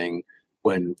protesting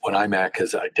when IMAC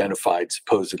has identified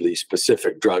supposedly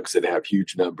specific drugs that have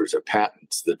huge numbers of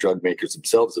patents. The drug makers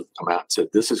themselves have come out and said,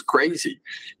 this is crazy.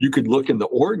 You could look in the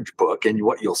Orange Book, and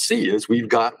what you'll see is we've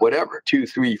got 2,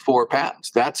 3, 4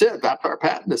 patents. That's it. That's our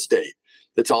patent estate.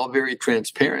 That's all very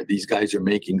transparent. These guys are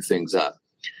making things up.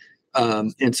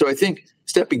 And so I think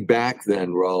stepping back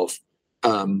then, Rolf,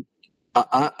 you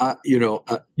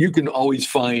can always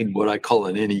find what I call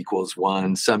an N =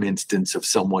 1, some instance of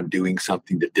someone doing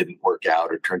something that didn't work out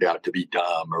or turned out to be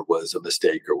dumb or was a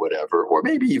mistake or whatever, or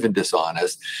maybe even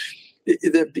dishonest.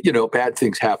 Bad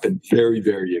things happen very,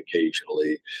 very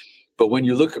occasionally. But when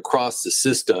you look across the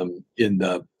system in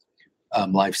the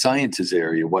life sciences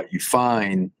area, what you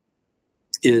find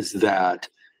is that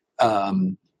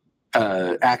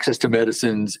access to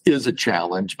medicines is a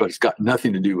challenge, but it's got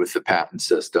nothing to do with the patent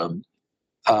system.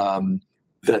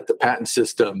 That the patent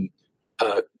system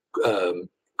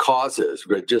causes,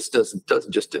 but it just doesn't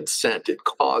just incent, it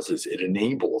causes, it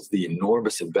enables the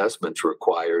enormous investments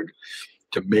required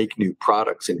to make new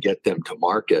products and get them to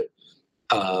market.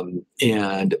 And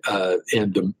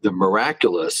the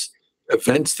miraculous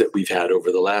events that we've had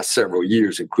over the last several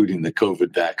years, including the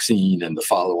COVID vaccine and the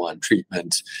follow-on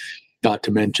treatments, not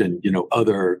to mention,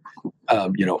 other,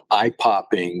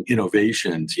 eye-popping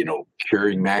innovations,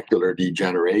 curing macular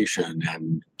degeneration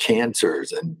and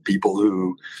cancers, and people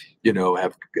who,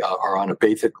 are on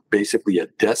basically a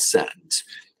death sentence,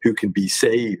 who can be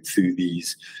saved through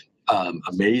these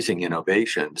amazing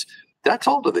innovations. That's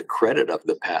all to the credit of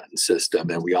the patent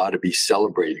system, and we ought to be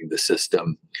celebrating the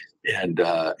system and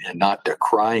not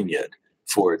decrying it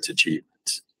for its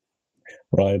achievements.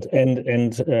 Right,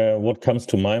 and what comes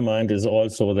to my mind is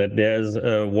also that there's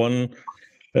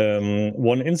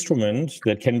one instrument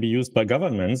that can be used by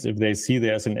governments if they see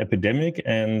there's an epidemic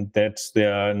and that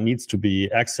there needs to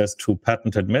be access to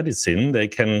patented medicine. They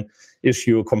can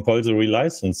issue a compulsory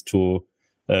license to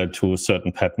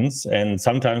certain patents, and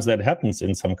sometimes that happens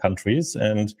in some countries,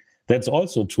 and that's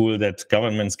also a tool that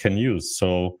governments can use.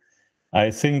 So I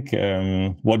think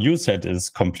what you said is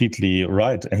completely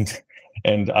right,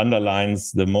 and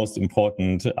underlines the most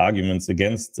important arguments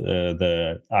against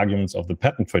the arguments of the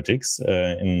patent critics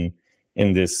in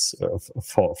this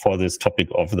for this topic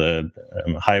of the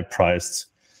high-priced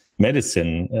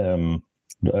medicine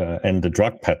and the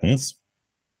drug patents.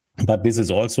 But this is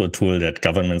also a tool that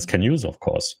governments can use, of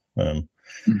course. Two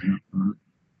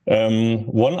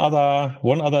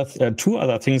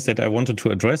other things that I wanted to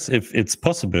address, if it's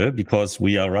possible, because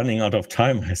we are running out of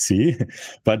time, I see.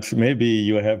 But maybe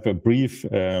you have a brief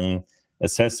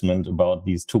assessment about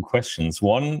these two questions.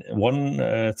 One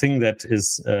thing that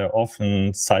is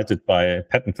often cited by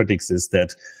patent critics is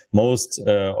that most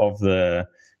of the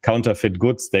counterfeit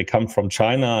goods, they come from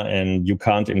China, and you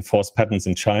can't enforce patents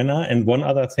in China. And one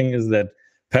other thing is that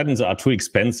patents are too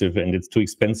expensive, and it's too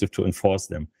expensive to enforce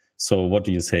them. So what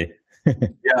do you say?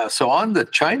 Yeah, so on the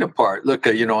China part, look,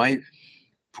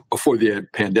 before the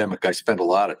pandemic, I spent a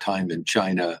lot of time in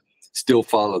China, still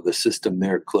follow the system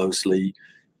there closely,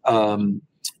 and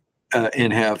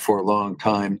have for a long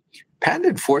time. Patent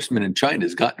enforcement in China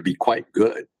has gotten to be quite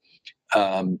good.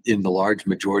 In the large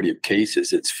majority of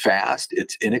cases, it's fast,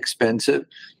 it's inexpensive.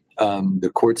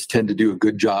 The courts tend to do a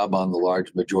good job on the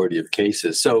large majority of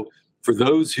cases. So for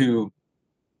those who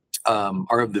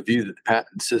are of the view that the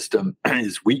patent system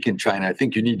is weak in China, I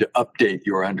think you need to update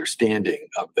your understanding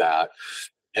of that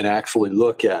and actually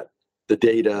look at the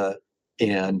data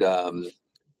and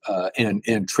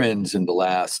trends in the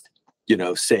last,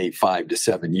 say 5 to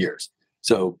 7 years.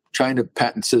 So China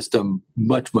patent system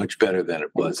much better than it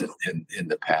was in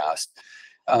the past.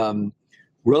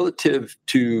 Relative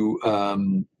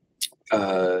to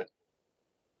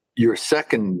your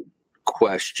second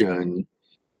question.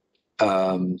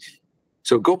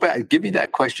 So go back, give me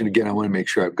that question again. I want to make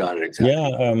sure I've got it exactly.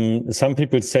 Yeah, some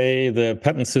people say the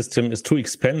patent system is too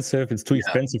expensive. It's too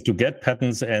expensive to get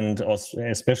patents and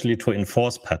especially to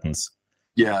enforce patents.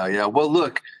 Yeah. Well,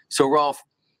 look, so Rolf,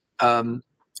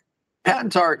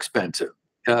 patents are expensive.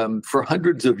 For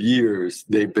hundreds of years,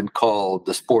 they've been called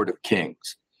the sport of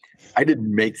kings. I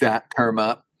didn't make that term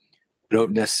up. I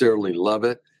don't necessarily love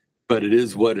it, but it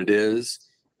is what it is.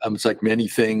 It's like many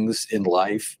things in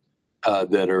life.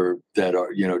 That are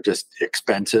just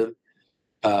expensive,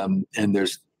 and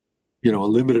there's a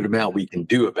limited amount we can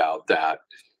do about that.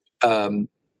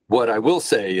 What I will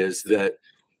say is that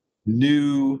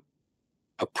new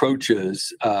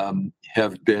approaches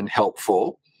have been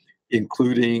helpful,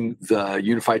 including the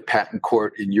Unified Patent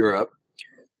Court in Europe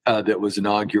that was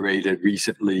inaugurated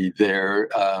recently there,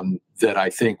 that I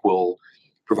think will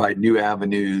provide new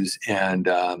avenues and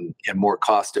more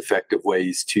cost-effective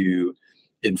ways to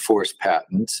enforce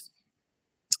patents.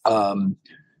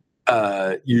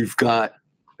 You've got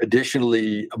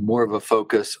additionally more of a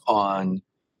focus on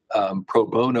pro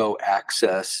bono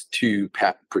access to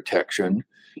patent protection,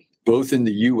 both in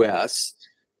the U.S.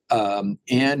 And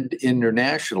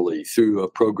internationally through a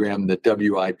program that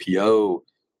WIPO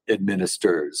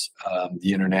administers,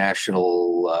 the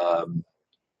International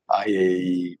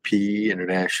IAP,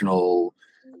 International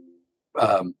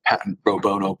Patent Pro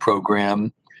Bono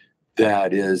Program,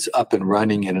 that is up and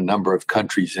running in a number of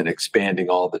countries and expanding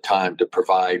all the time to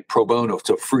provide pro bono,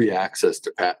 so free access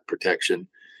to patent protection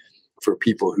for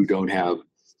people who don't have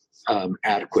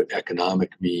adequate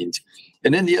economic means.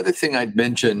 And then the other thing I'd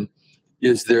mention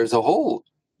is there's a whole,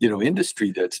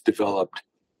 industry that's developed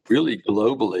really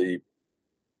globally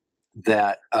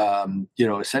that,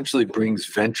 essentially brings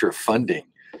venture funding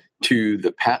to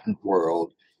the patent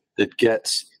world that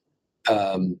gets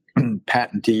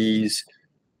patentees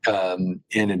and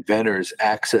inventors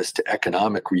access to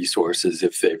economic resources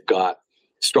if they've got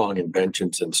strong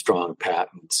inventions and strong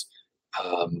patents.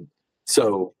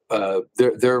 So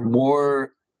there are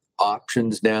more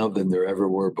options now than there ever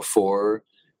were before.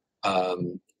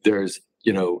 There's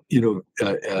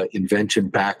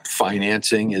invention-backed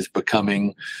financing is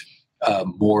becoming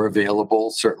more available,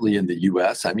 certainly in the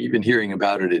U.S. I'm even hearing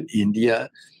about it in India,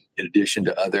 in addition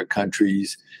to other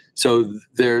countries. So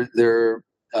there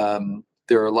are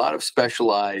a lot of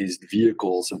specialized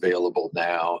vehicles available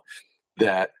now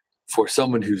that, for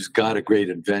someone who's got a great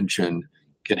invention,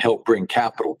 can help bring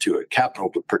capital to it.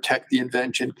 Capital to protect the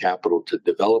invention, capital to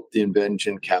develop the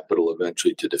invention, capital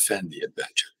eventually to defend the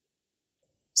invention.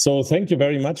 So thank you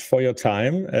very much for your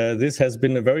time. This has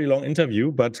been a very long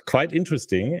interview, but quite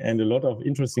interesting, and a lot of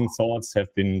interesting thoughts have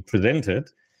been presented.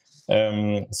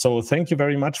 So thank you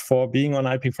very much for being on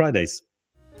IP Fridays.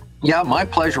 Yeah, my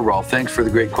pleasure, Rolf. Thanks for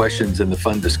the great questions and the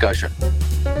fun discussion.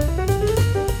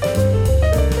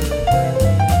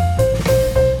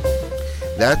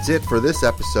 That's it for this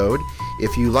episode.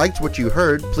 If you liked what you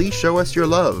heard, please show us your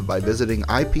love by visiting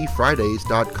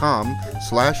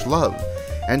ipfridays.com/love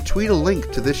and tweet a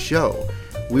link to this show.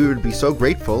 We would be so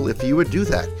grateful if you would do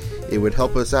that. It would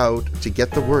help us out to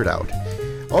get the word out.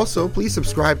 Also, please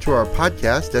subscribe to our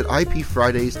podcast at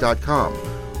ipfridays.com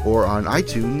or on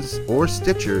iTunes or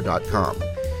Stitcher.com.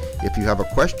 If you have a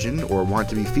question or want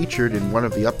to be featured in one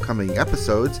of the upcoming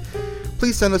episodes,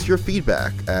 please send us your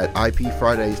feedback at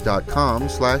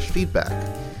ipfridays.com/feedback.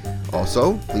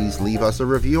 Also, please leave us a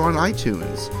review on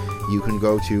iTunes. You can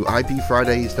go to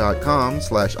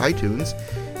ipfridays.com/iTunes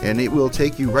and it will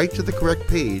take you right to the correct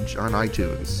page on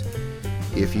iTunes.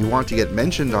 If you want to get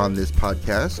mentioned on this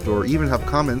podcast or even have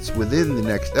comments within the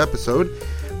next episode,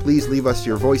 please leave us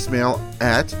your voicemail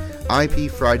at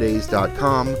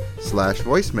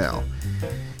ipfridays.com/voicemail.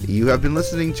 You have been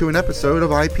listening to an episode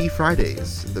of IP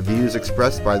Fridays. The views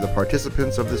expressed by the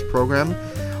participants of this program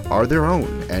are their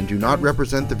own and do not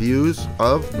represent the views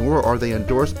of, nor are they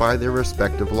endorsed by their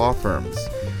respective law firms.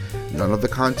 None of the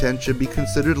content should be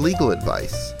considered legal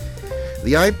advice.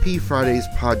 The IP Fridays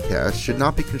podcast should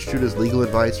not be construed as legal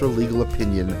advice or legal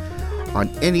opinion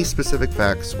on any specific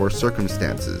facts or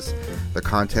circumstances. The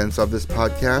contents of this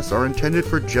podcast are intended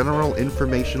for general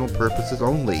informational purposes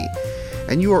only,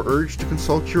 and you are urged to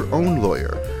consult your own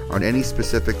lawyer on any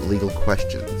specific legal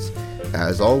questions.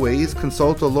 As always,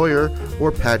 consult a lawyer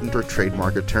or patent or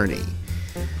trademark attorney.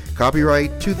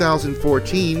 Copyright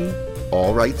 2014,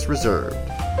 all rights reserved.